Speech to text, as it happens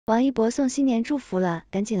王一博送新年祝福了，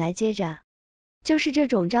赶紧来接着。就是这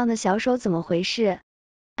肿胀的小手怎么回事？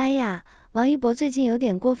哎呀，王一博最近有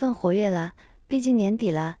点过分活跃了，毕竟年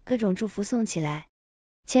底了，各种祝福送起来。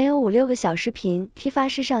前有5、6个小视频批发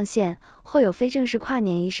式上线，后有非正式跨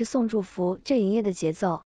年仪式送祝福，这营业的节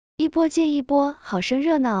奏一波接一波，好生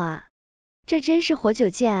热闹啊！这真是活久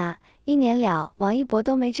见啊！1年了，王一博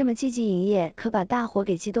都没这么积极营业，可把大伙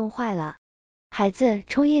给激动坏了。孩子，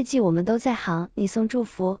冲业绩我们都在行，你送祝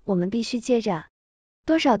福，我们必须接着，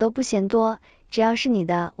多少都不嫌多，只要是你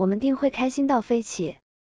的，我们定会开心到飞起。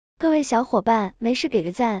各位小伙伴，没事给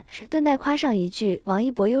个赞，顿带夸上一句，王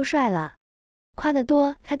一博又帅了。夸得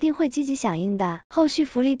多，他定会积极响应的，后续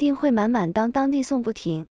福利定会满满当当地送不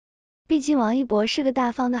停。毕竟王一博是个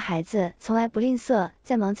大方的孩子，从来不吝啬，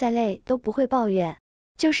再忙再累都不会抱怨，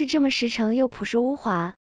就是这么实诚又朴实无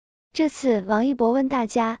华。这次王一博问大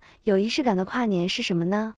家，有仪式感的跨年是什么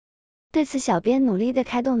呢？对此小编努力的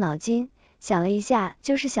开动脑筋，想了一下，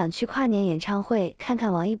就是想去跨年演唱会看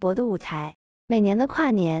看王一博的舞台。每年的跨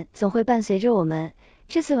年总会伴随着我们，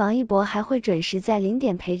这次王一博还会准时在0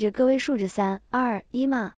点陪着各位数着3、2、1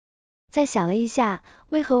吗？再想了一下，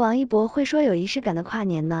为何王一博会说有仪式感的跨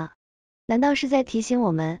年呢？难道是在提醒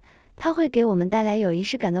我们，他会给我们带来有仪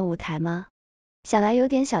式感的舞台吗？想来有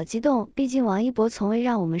点小激动，毕竟王一博从未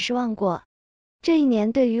让我们失望过。这一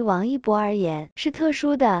年对于王一博而言是特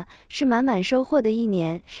殊的，是满满收获的一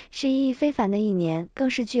年，是意义非凡的一年，更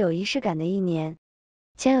是具有仪式感的一年。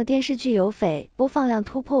前有电视剧有匪，播放量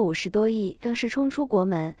突破50多亿，更是冲出国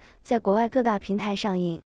门，在国外各大平台上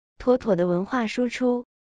映，妥妥的文化输出。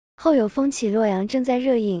后有风起洛阳正在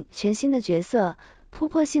热映，全新的角色，突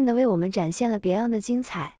破性的为我们展现了别样的精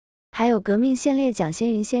彩。还有革命先烈蒋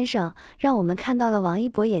先云先生，让我们看到了王一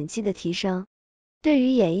博演技的提升。对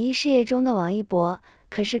于演艺事业中的王一博，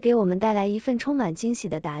可是给我们带来一份充满惊喜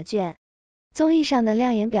的答卷。综艺上的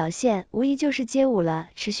亮眼表现，无疑就是街舞了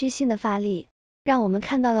持续性的发力，让我们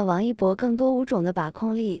看到了王一博更多舞种的把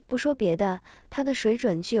控力。不说别的，他的水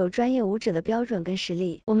准具有专业舞者的标准跟实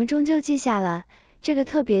力，我们终究记下了这个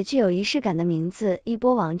特别具有仪式感的名字——一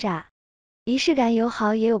波王炸。仪式感有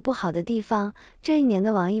好也有不好的地方，这一年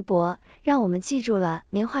的王一博让我们记住了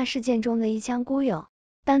棉花事件中的一腔孤勇，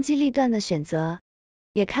当机立断的选择，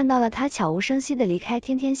也看到了他悄无声息的离开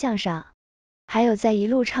天天向上，还有在一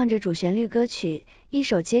路唱着主旋律歌曲，一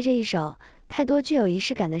首接着一首，太多具有仪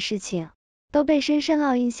式感的事情都被深深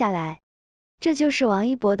烙印下来。这就是王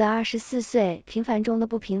一博的24岁，平凡中的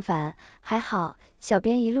不平凡。还好小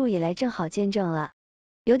编一路以来正好见证了，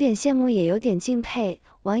有点羡慕也有点敬佩，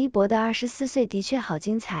王一博的24岁的确好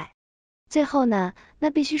精彩。最后呢，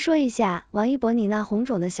那必须说一下，王一博你那红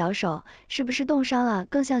肿的小手是不是冻伤了，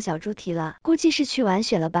更像小猪蹄了？估计是去玩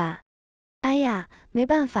雪了吧。哎呀，没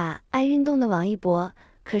办法，爱运动的王一博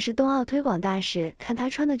可是冬奥推广大使，看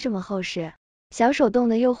他穿的这么厚实，小手冻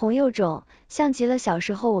得又红又肿，像极了小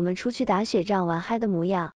时候我们出去打雪仗玩嗨的模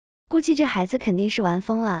样，估计这孩子肯定是玩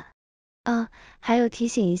疯了。还有提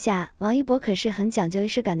醒一下，王一博可是很讲究仪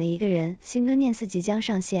式感的一个人，新歌念4即将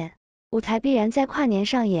上线，舞台必然在跨年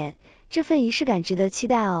上演，这份仪式感值得期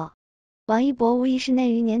待哦。王一博无疑是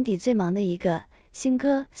内娱年底最忙的一个，新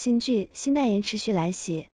歌、新剧、新代言持续来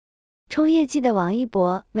袭。冲业绩的王一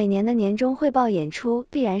博，每年的年终汇报演出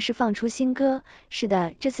必然是放出新歌，是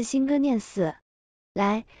的，这次新歌念4。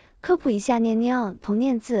来，科普一下念 neon 同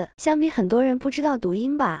念字，相比很多人不知道读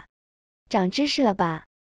音吧，长知识了吧。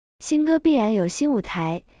新歌必然有新舞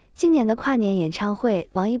台，今年的跨年演唱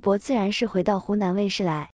会，王一博自然是回到湖南卫视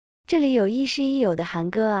来，这里有亦师亦友的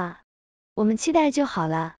韩歌啊，我们期待就好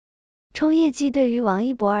了。冲业绩对于王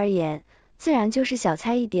一博而言，自然就是小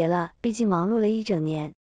菜一碟了，毕竟忙碌了一整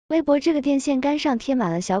年，微博这个电线杆上贴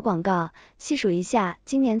满了小广告，细数一下，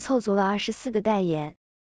今年凑足了24个代言。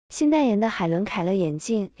新代言的海伦凯勒眼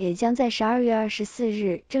镜也将在12月24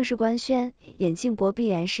日正式官宣，眼镜博必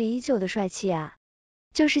然是依旧的帅气啊。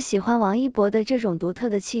就是喜欢王一博的这种独特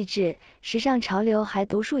的气质，时尚潮流还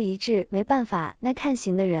独树一帜，没办法，耐看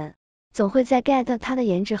型的人总会在 get 他的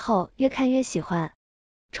颜值后越看越喜欢。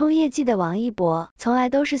冲业绩的王一博从来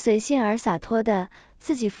都是随性而洒脱的，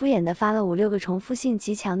自己敷衍的发了5、6个重复性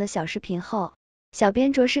极强的小视频后，小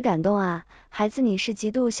编着实感动啊，孩子你是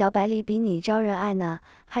嫉妒小百里比你招人爱呢，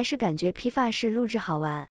还是感觉批发式录制好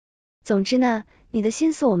玩？总之呢，你的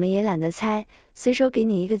心思我们也懒得猜，随手给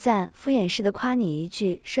你一个赞，敷衍式的夸你一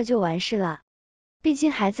句，这就完事了。毕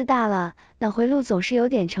竟孩子大了，脑回路总是有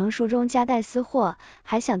点成熟中夹带私货，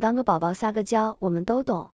还想当个宝宝撒个娇，我们都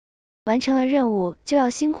懂。完成了任务就要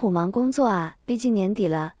辛苦忙工作啊，毕竟年底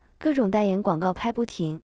了，各种代言广告拍不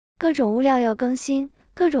停，各种物料要更新，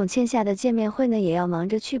各种欠下的见面会呢也要忙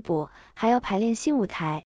着去补，还要排练新舞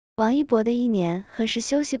台，王一博的一年何时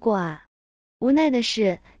休息过啊？无奈的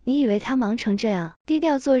是，你以为他忙成这样，低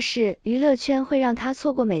调做事，娱乐圈会让他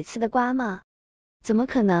错过每次的瓜吗？怎么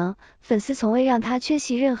可能？粉丝从未让他缺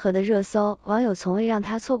席任何的热搜，网友从未让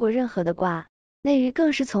他错过任何的瓜，内娱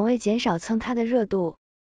更是从未减少蹭他的热度。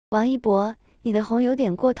王一博，你的红有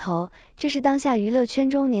点过头，这是当下娱乐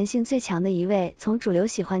圈中粘性最强的一位，从主流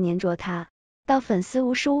喜欢粘着他，到粉丝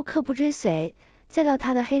无时无刻不追随，再到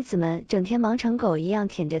他的黑子们整天忙成狗一样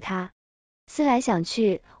舔着他。思来想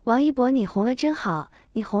去，王一博你红了真好，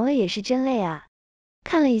你红了也是真累啊。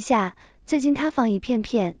看了一下，最近塌房一片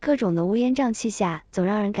片，各种的乌烟瘴气下，总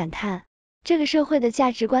让人感叹，这个社会的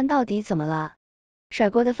价值观到底怎么了？甩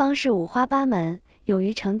锅的方式五花八门，勇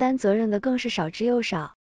于承担责任的更是少之又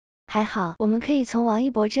少。还好，我们可以从王一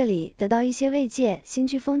博这里得到一些慰藉，新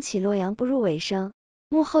剧风起洛阳步入尾声，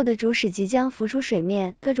幕后的主使即将浮出水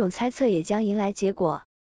面，各种猜测也将迎来结果。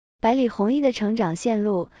百里弘毅的成长线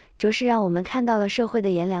路，着实让我们看到了社会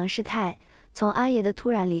的炎凉世态，从阿爷的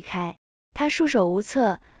突然离开，他束手无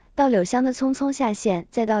策，到柳湘的匆匆下线，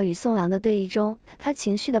再到与宋郎的对弈中，他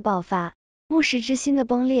情绪的爆发，木石之心的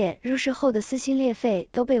崩裂，入世后的撕心裂肺，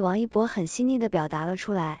都被王一博很细腻的表达了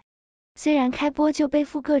出来。虽然开播就背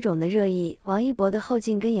负各种的热议，王一博的后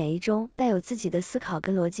劲跟演绎中带有自己的思考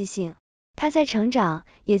跟逻辑性，他在成长，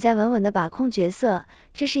也在稳稳的把控角色，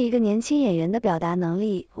这是一个年轻演员的表达能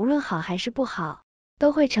力，无论好还是不好，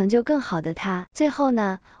都会成就更好的他。最后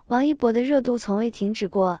呢，王一博的热度从未停止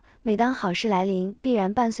过，每当好事来临，必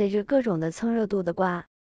然伴随着各种的蹭热度的瓜，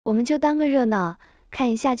我们就当个热闹，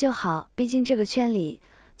看一下就好，毕竟这个圈里，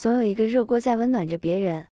总有一个热锅在温暖着别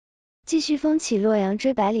人。继续风起洛阳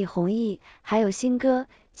追百里弘毅，还有新歌、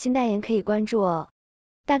新代言可以关注哦。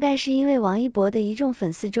大概是因为王一博的一众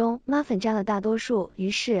粉丝中，妈粉占了大多数，于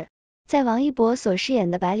是，在王一博所饰演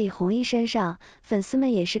的百里弘毅身上，粉丝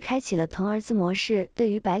们也是开启了疼儿子模式，对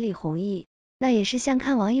于百里弘毅，那也是像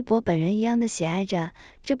看王一博本人一样的喜爱着。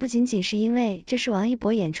这不仅仅是因为这是王一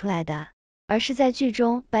博演出来的，而是在剧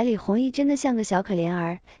中，百里弘毅真的像个小可怜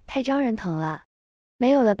儿，太招人疼了。没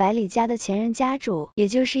有了百里家的前任家主，也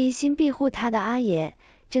就是一心庇护他的阿爷，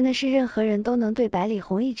真的是任何人都能对百里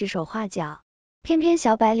弘毅指手画脚。偏偏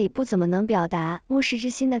小百里不怎么能表达木石之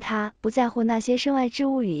心的他，不在乎那些身外之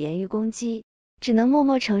物与言语攻击，只能默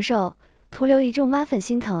默承受，徒留一众妈粉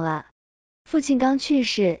心疼了。父亲刚去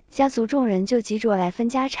世，家族众人就急着来分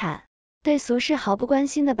家产，对俗事毫不关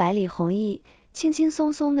心的百里弘毅，轻轻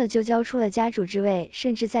松松的就交出了家主之位，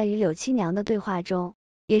甚至在与柳七娘的对话中，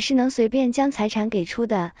也是能随便将财产给出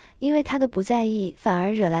的，因为他的不在意，反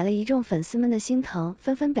而惹来了一众粉丝们的心疼，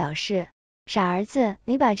纷纷表示，傻儿子，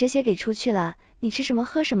你把这些给出去了，你吃什么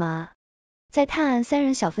喝什么啊？在探案三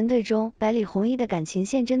人小分队中，百里弘毅的感情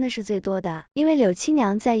线真的是最多的，因为柳七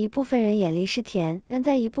娘在一部分人眼里是甜，但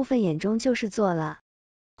在一部分眼中就是做了。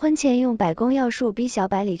婚前用百工要术逼小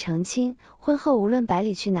百里成亲，婚后无论百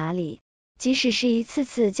里去哪里，即使是一次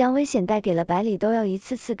次将危险带给了百里，都要一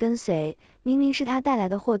次次跟随。明明是他带来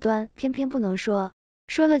的祸端，偏偏不能说，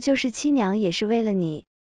说了就是七娘也是为了你。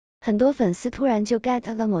很多粉丝突然就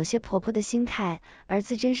get 了某些婆婆的心态，儿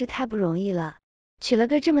子真是太不容易了，娶了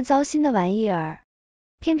个这么糟心的玩意儿，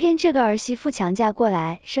偏偏这个儿媳妇强嫁过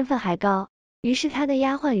来，身份还高，于是他的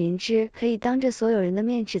丫鬟云芝可以当着所有人的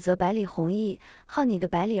面指责百里弘毅，好你个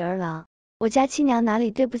百里儿郎，我家七娘哪里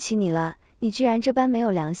对不起你了，你居然这般没有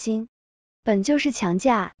良心，本就是强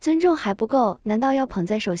嫁，尊重还不够，难道要捧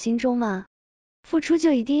在手心中吗？付出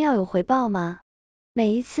就一定要有回报吗？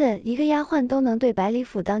每一次一个丫鬟都能对百里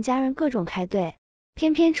府当家人各种开对，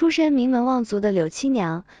偏偏出身名门望族的柳七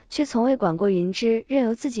娘却从未管过云芝，任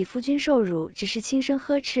由自己夫君受辱，只是轻声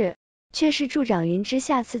呵斥，却是助长云芝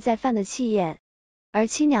下次再犯的气焰。而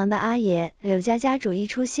七娘的阿爷柳家家主一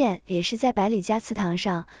出现，也是在百里家祠堂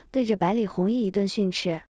上对着百里弘毅一顿训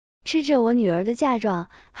斥，吃着我女儿的嫁妆，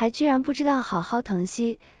还居然不知道好好疼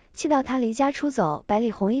惜，气到他离家出走，百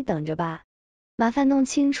里弘毅等着吧。麻烦弄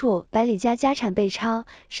清楚，百里家家产被抄，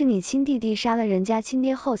是你亲弟弟杀了人家亲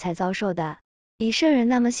爹后才遭受的。以圣人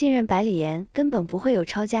那么信任百里言，根本不会有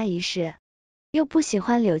抄家一事。又不喜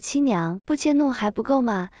欢柳七娘，不迁怒还不够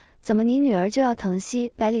吗？怎么你女儿就要疼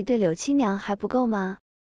惜，百里对柳七娘还不够吗？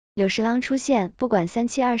柳十郎出现，不管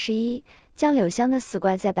3721，将柳湘的死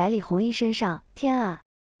怪在百里弘毅身上，天啊！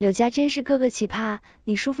柳家真是个个奇葩，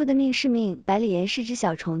你叔父的命是命，百里言是只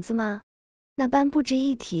小虫子吗？那般不值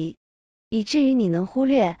一提。以至于你能忽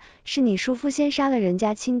略，是你叔父先杀了人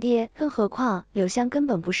家亲爹，更何况柳湘根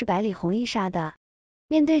本不是百里弘毅杀的。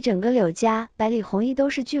面对整个柳家，百里弘毅都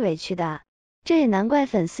是巨委屈的，这也难怪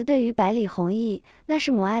粉丝对于百里弘毅那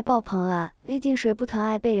是母爱爆棚了，毕竟谁不疼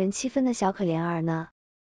爱被人欺分的小可怜儿呢？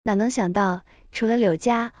哪能想到，除了柳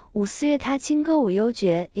家，武四月他轻歌舞幽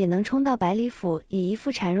绝，也能冲到百里府，以一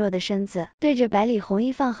副孱弱的身子，对着百里弘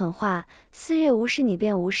毅放狠话，四月无事你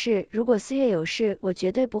便无事，如果四月有事，我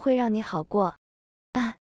绝对不会让你好过。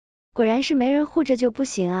啊，果然是没人护着就不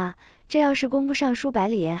行啊，这要是工部尚书百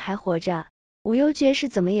里岩还活着，武幽绝是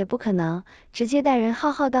怎么也不可能直接带人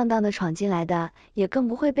浩浩荡荡的闯进来的，也更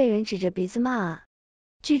不会被人指着鼻子骂啊。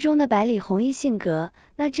剧中的百里弘毅性格，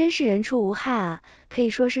那真是人畜无害啊，可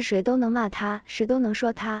以说是谁都能骂他，谁都能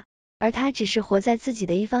说他，而他只是活在自己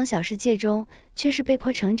的一方小世界中，却是被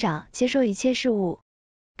迫成长，接受一切事物。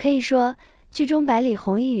可以说，剧中百里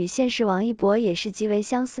弘毅与现实王一博也是极为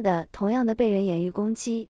相似的，同样的被人言语攻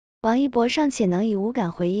击。王一博尚且能以无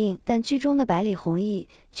感回应，但剧中的百里弘毅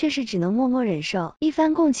却是只能默默忍受。一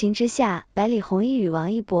番共情之下，百里弘毅与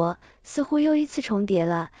王一博似乎又一次重叠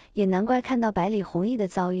了，也难怪看到百里弘毅的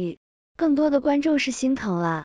遭遇，更多的观众是心疼了。